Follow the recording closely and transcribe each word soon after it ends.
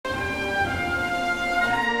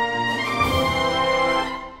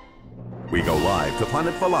We go live to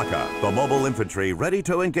planet Valaka, the mobile infantry ready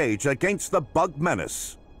to engage against the bug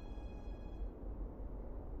menace.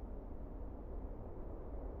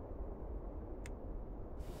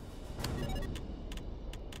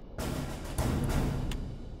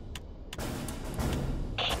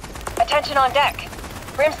 Attention on deck.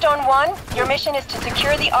 Brimstone 1, your mission is to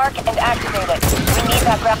secure the Ark and activate it. We need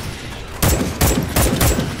that ground.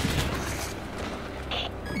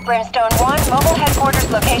 Brimstone 1, mobile headquarters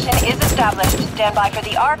location is established. Stand by for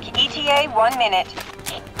the Ark, ETA 1 minute.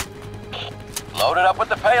 Loaded up with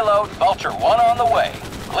the payload, Vulture 1 on the way.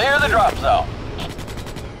 Clear the drop zone.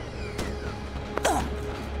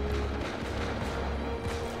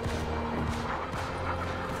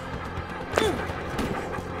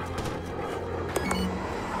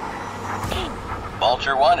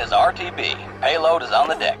 Vulture 1 is RTB. Payload is on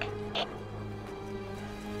the deck.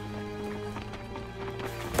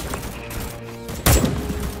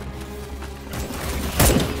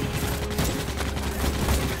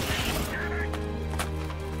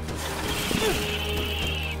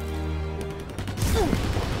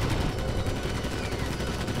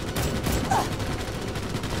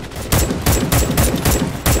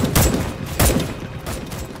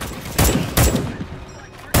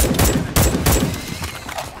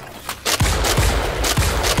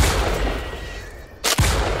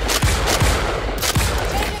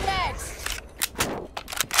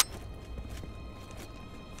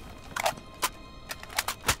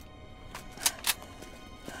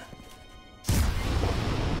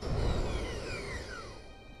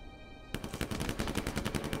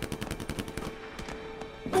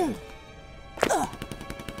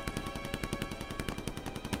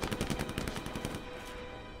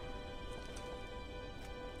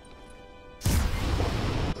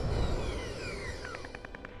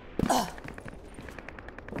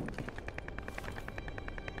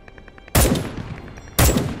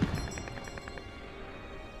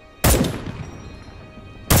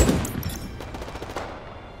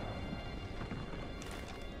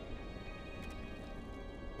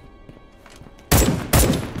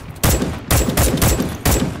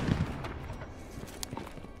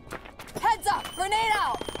 Grenade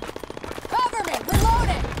out! Cover me!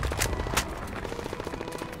 Reloading!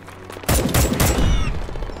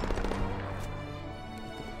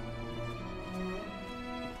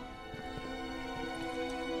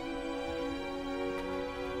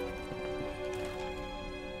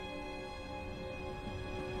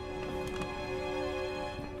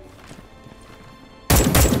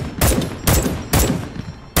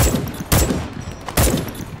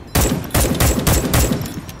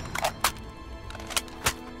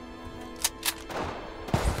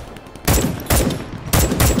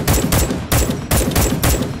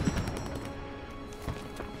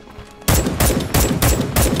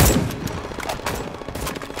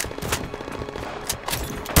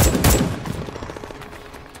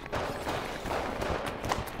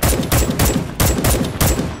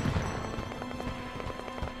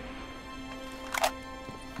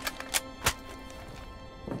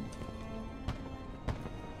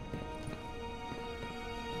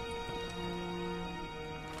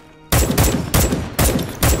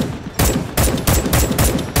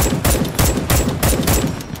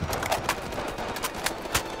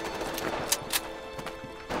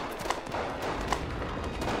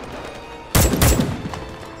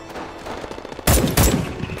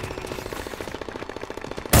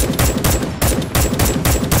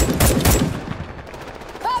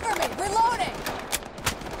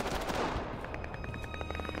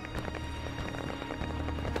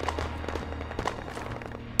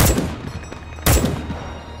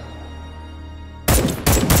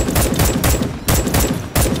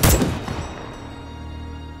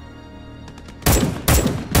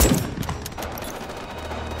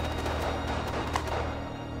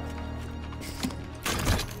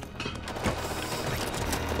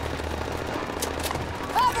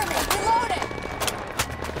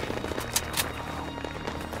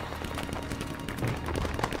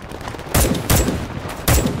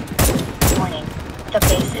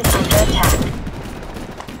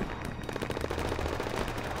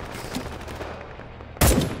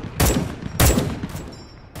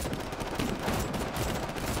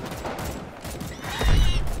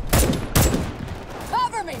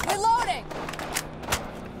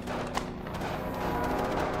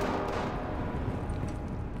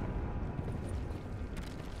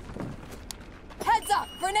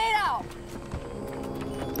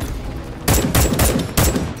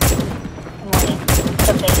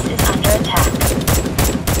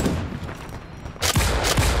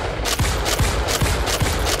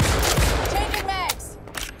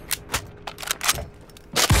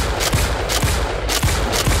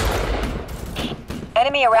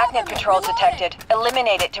 arachnid patrol detected.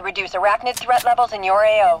 Eliminate it to reduce arachnid threat levels in your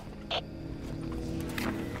AO.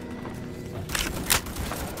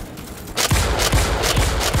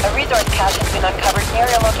 A resource cache has been uncovered near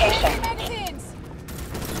your location. Magazines!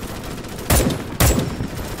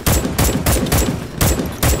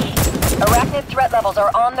 Arachnid threat levels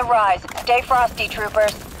are on the rise. Stay frosty,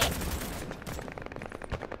 troopers.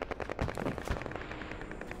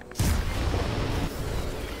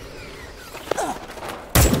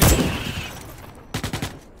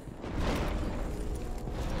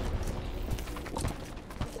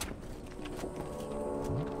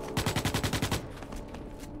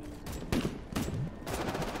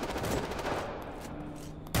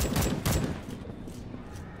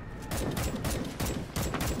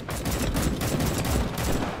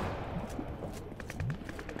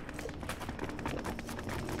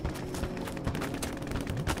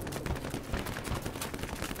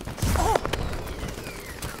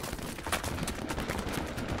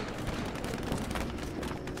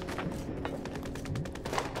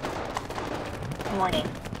 Warning.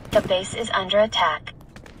 The base is under attack.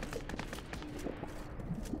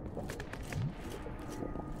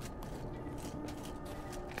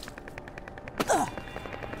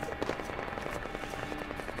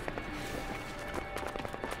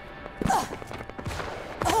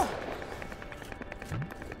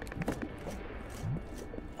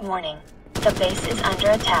 Warning. The base is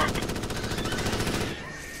under attack.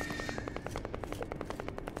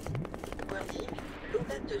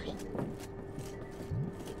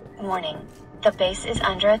 Warning. The base is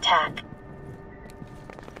under attack.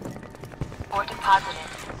 Or deposited.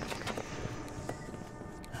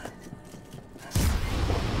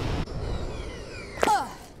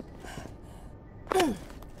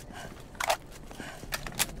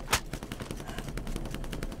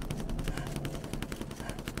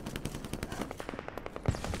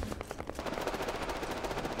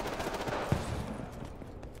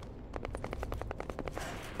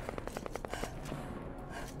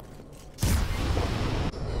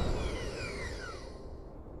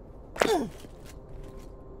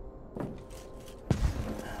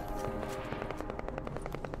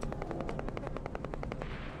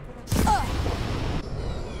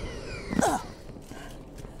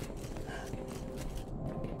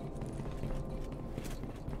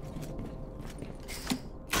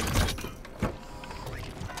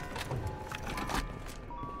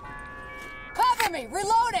 Cover me!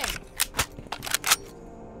 Reloading!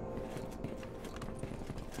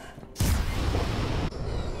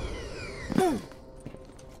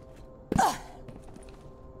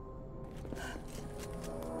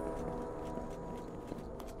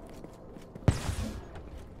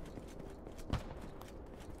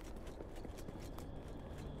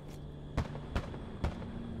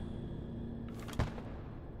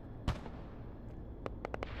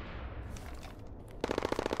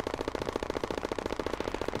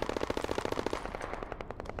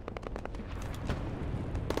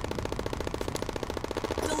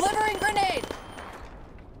 Delivering grenade!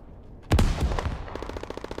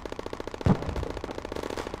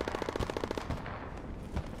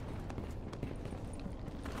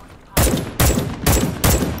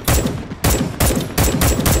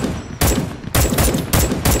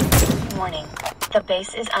 Warning. The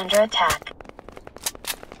base is under attack.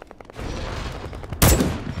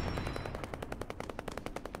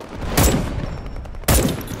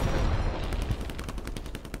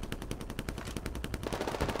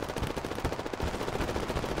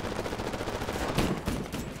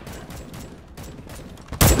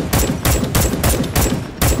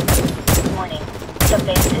 Warning. The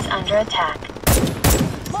base is under attack.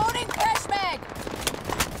 Loading fresh mag!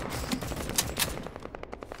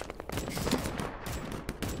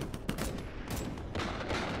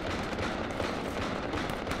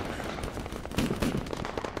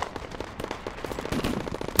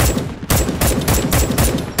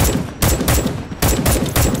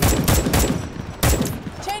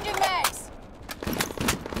 Changing mags!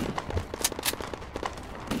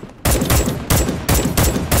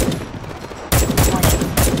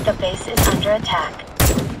 Warning. The base is under attack.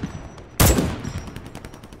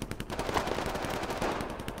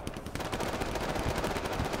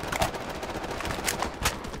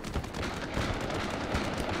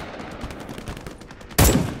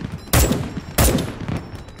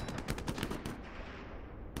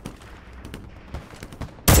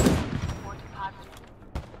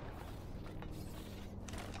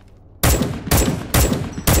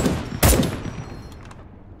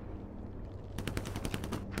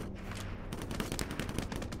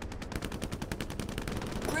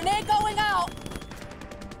 Grenade going out!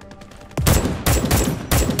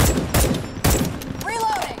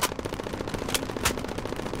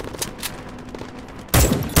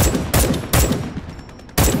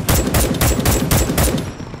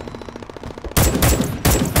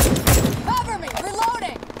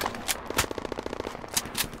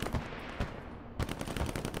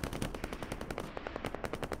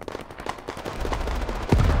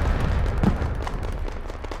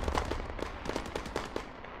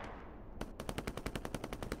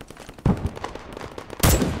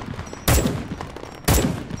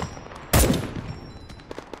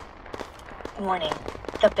 Warning.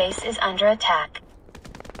 The base is under attack.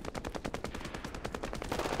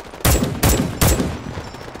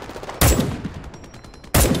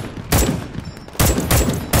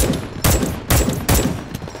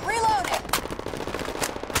 Reloading!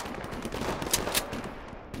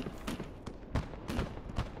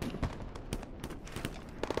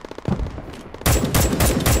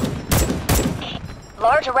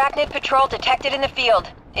 Large arachnid patrol detected in the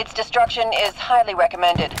field. Its destruction is highly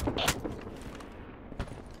recommended.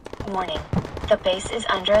 Warning. The base is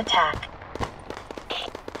under attack.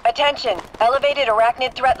 Attention! Elevated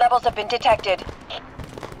arachnid threat levels have been detected.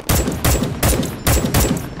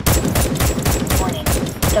 Warning.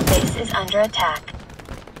 The base is under attack.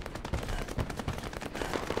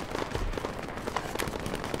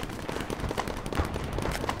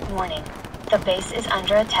 Warning. The base is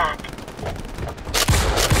under attack.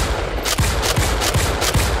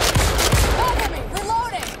 Cover me!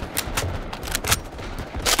 Reloading!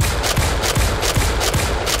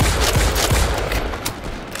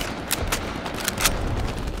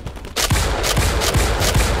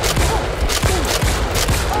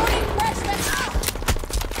 Loading freshman!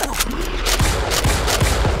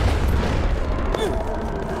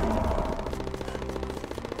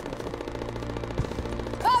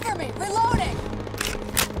 Cover me! Reloading!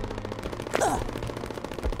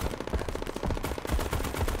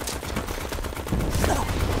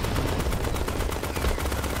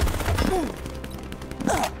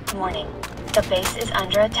 Warning. The base is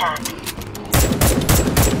under attack.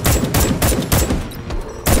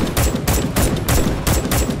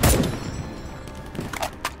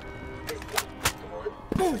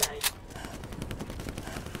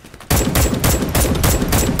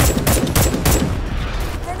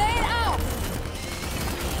 Grenade out!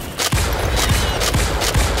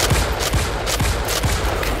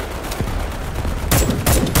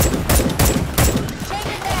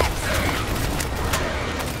 Changing mags!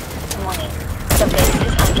 Warning. The base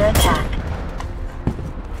is under attack.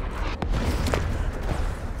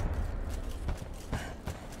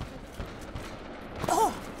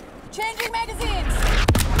 Changing magazines!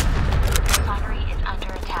 Refinery is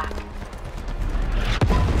under attack.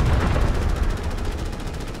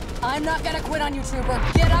 I'm not gonna quit on you, Trooper.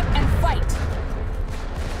 Get up and fight!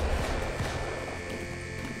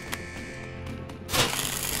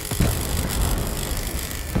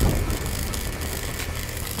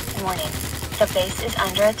 Warning. The base is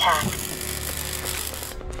under attack.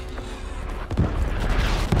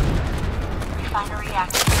 Refinery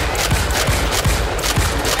active.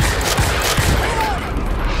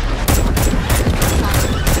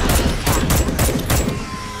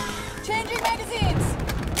 Changing magazines!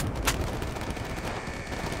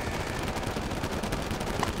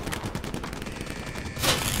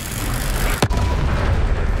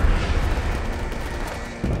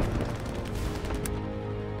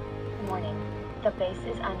 Warning. The base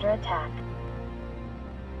is under attack.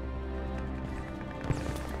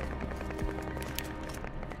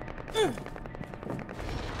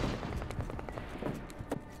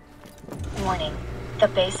 Warning. The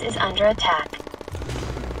base is under attack.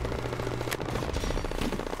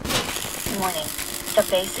 Warning. The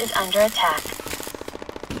base is under attack.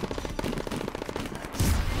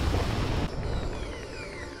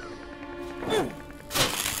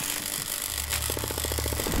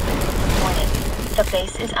 Warning. The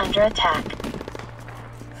base is under attack.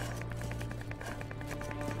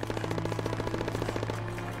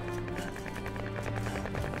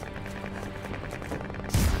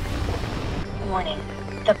 Warning.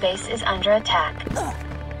 The base is under attack.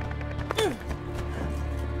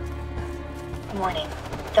 Warning.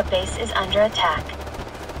 The base is under attack.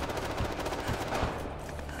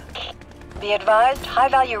 Be advised,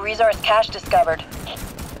 high-value resource cache discovered.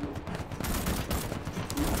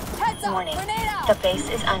 Heads up! Warning. Grenade out! The base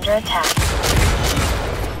is under attack.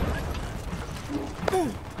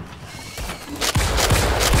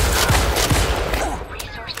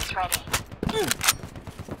 Resources ready.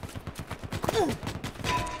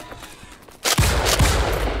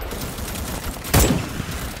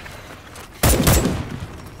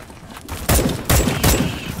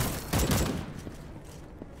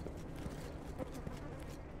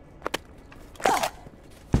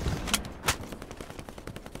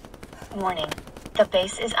 Warning. The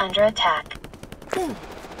base is under attack.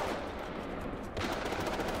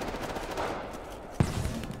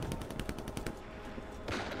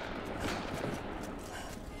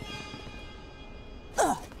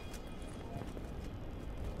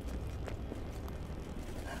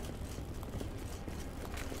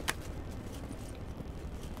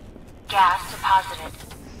 Gas deposited.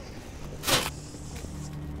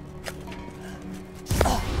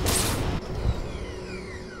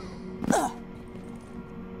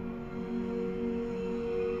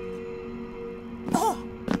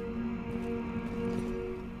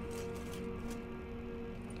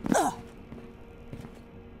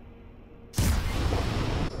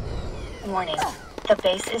 Warning. The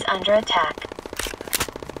base is under attack.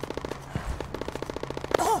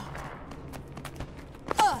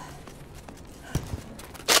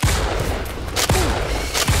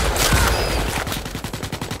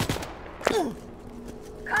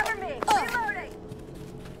 Cover me! Reloading!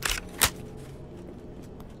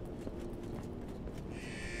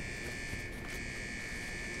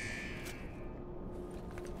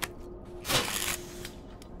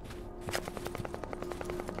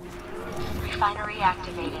 Refinery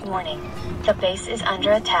activated. Warning. The base is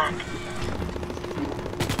under attack.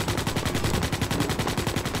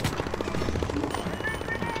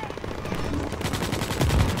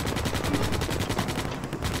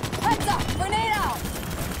 Heads up! Grenade out!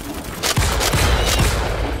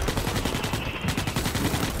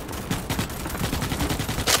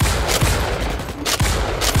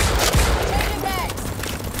 Changing mags!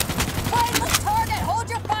 Flameless target! Hold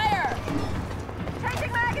your fire!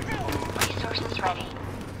 Changing magazine! Resources ready.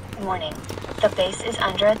 Warning. The base is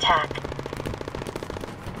under attack.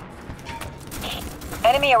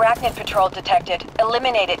 Enemy arachnid patrol detected.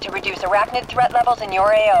 Eliminate it to reduce arachnid threat levels in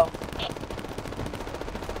your AO.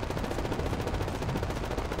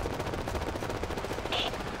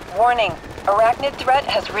 Warning. Arachnid threat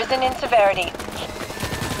has risen in severity.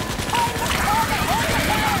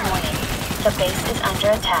 Warning. The base is under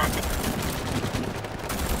attack.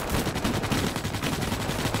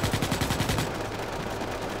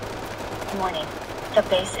 Warning. The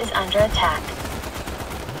base is under attack.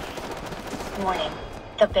 Warning.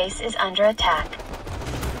 The base is under attack.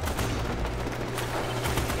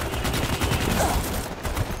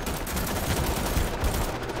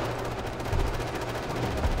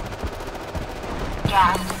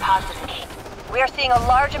 Gas deposited. We are seeing a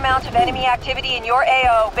large amount of enemy activity in your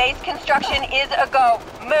AO. Base construction is a go.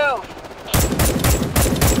 Move!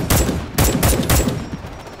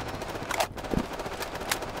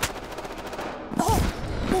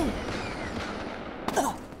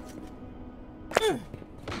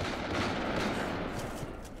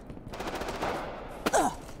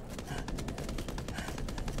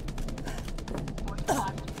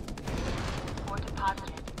 Or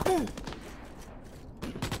deposited.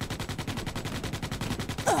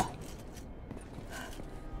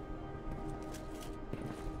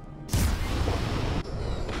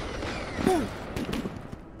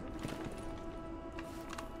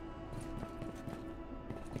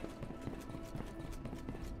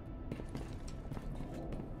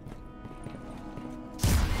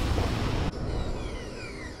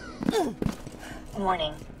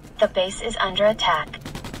 Warning. The base is under attack.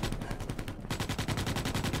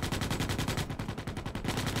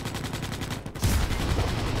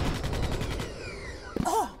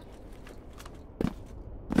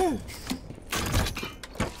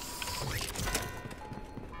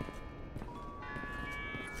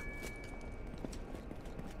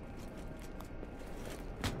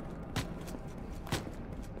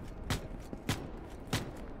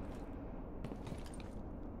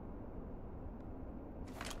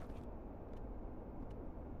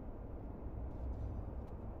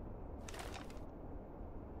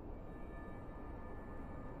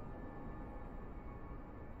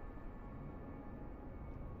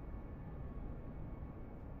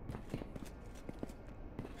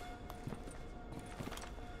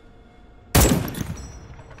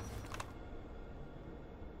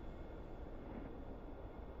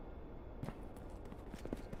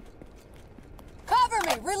 Cover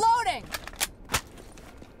me! Reloading!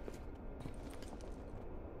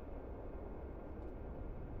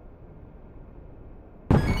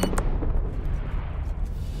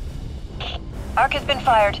 Arc has been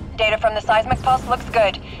fired. Data from the seismic pulse looks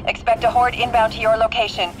good. Expect a horde inbound to your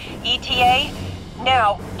location. ETA,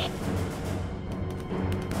 now.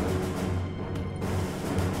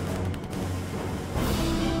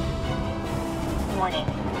 Warning.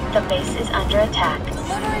 The base is under attack.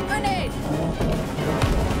 Delivering grenade!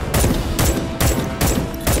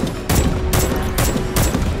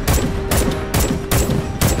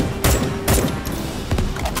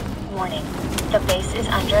 Warning. The base is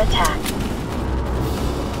under attack.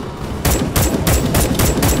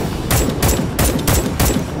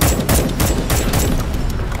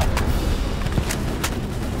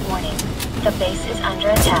 Warning. The base is under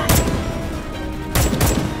attack.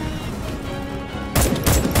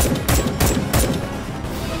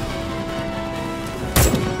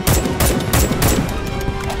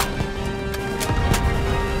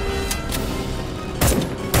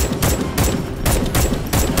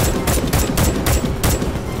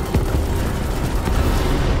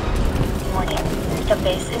 The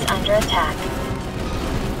base is under attack.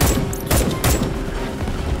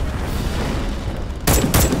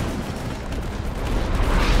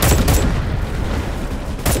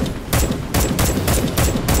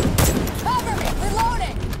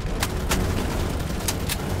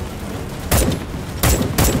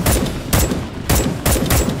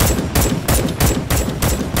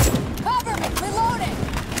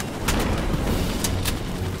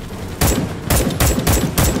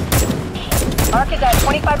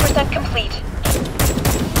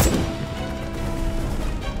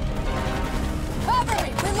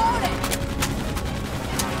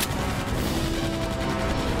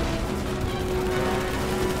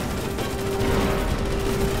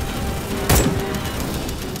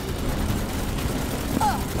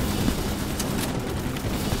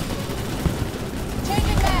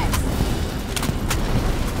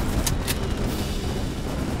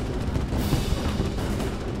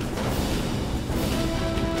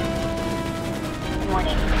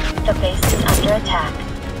 The base is under attack.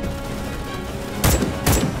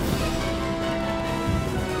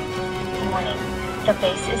 Warning. The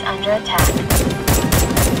base is under attack.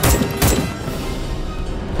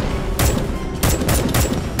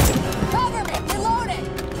 Cover me! Reloading!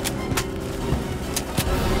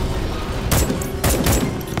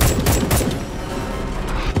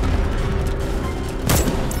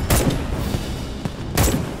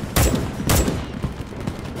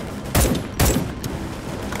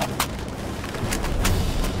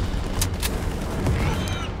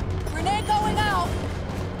 Grenade going out!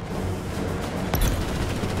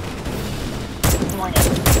 Warning.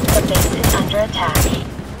 The base is under attack.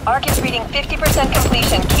 Arc is reading 50%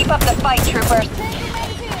 completion. Keep up the fight, troopers. Changing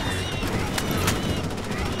magazines!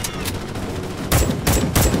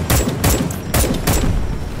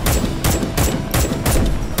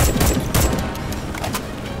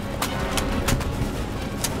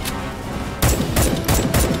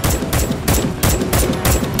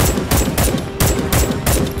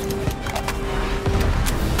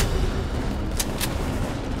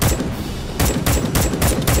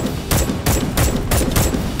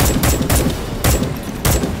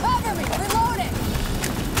 Cover me! Reloading!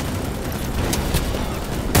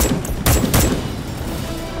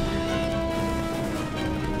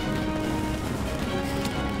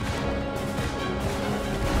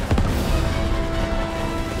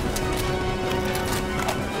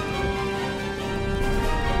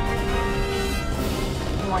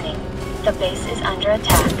 Warning. The base is under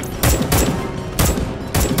attack.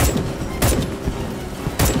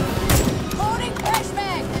 Loading fresh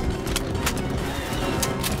mag!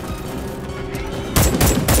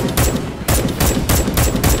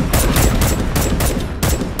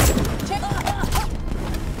 Check.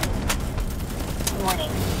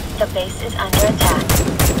 Warning. The base is under attack.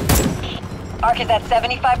 Arc is at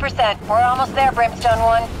 75%. We're almost there, Brimstone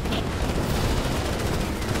 1.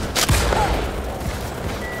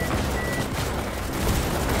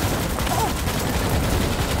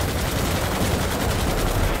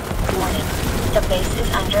 Warning. The base is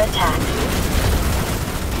under attack.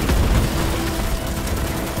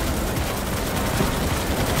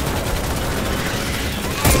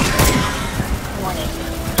 Warning.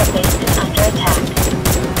 The base is under attack.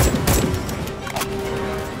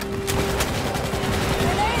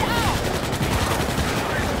 Grenade out!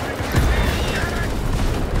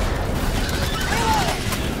 Reloading!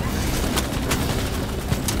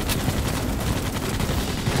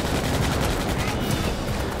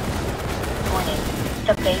 Warning.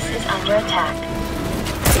 The base is under attack.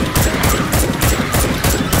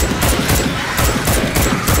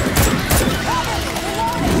 Cover me!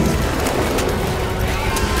 Reloading!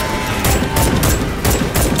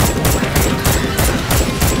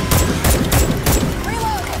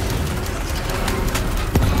 Reloading!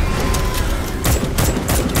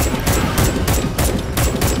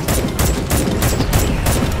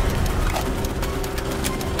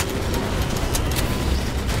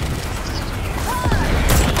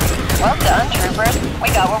 Well done, troopers. We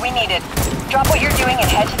got what we needed. Drop what you're doing and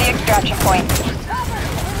head to the extraction point. Cover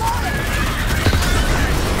me! Reloading!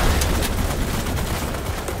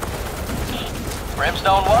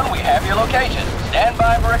 Brimstone 1, we have your location. Stand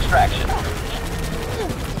by for extraction.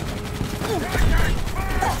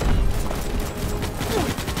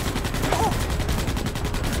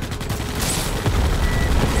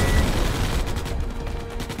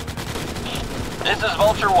 This is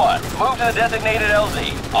Vulture 1. Move to the designated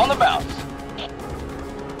LZ. On the bounce.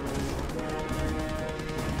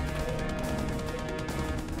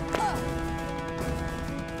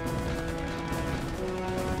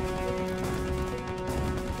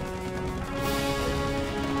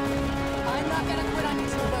 I'm not gonna quit on you,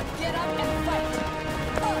 but get up and fight!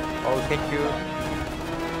 Oh, thank you.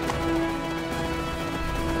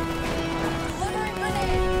 Delivering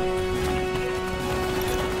grenade!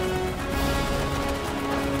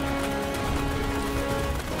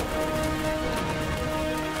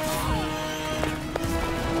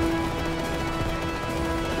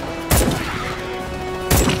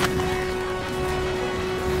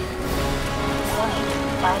 Warning.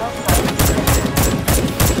 Vital signs critical.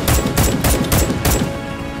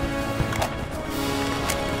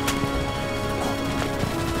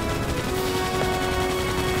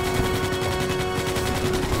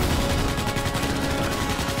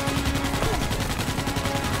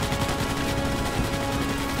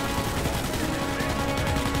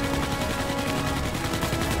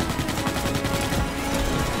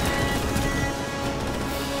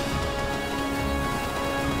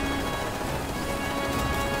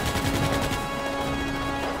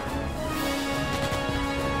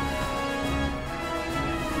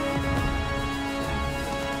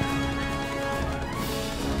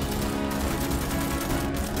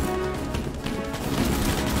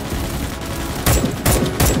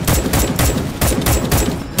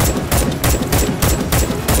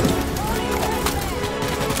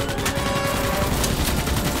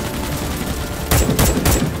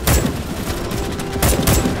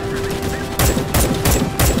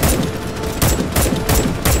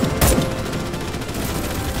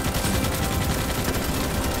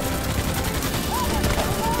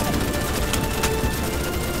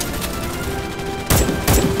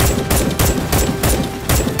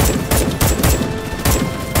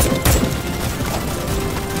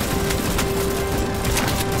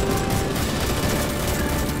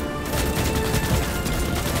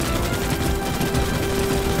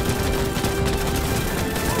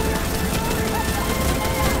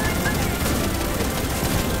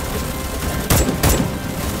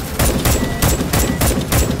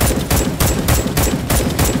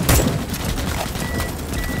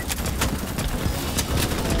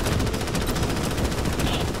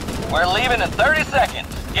 We're leaving in 30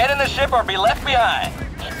 seconds. Get in the ship or be left behind.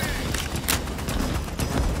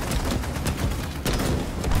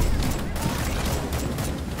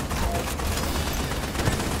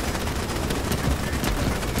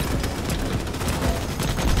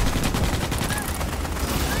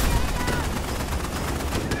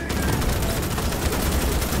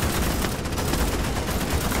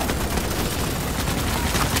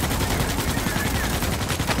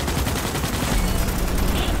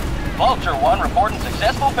 Vulture 1 reporting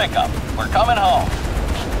successful pickup. We're coming home.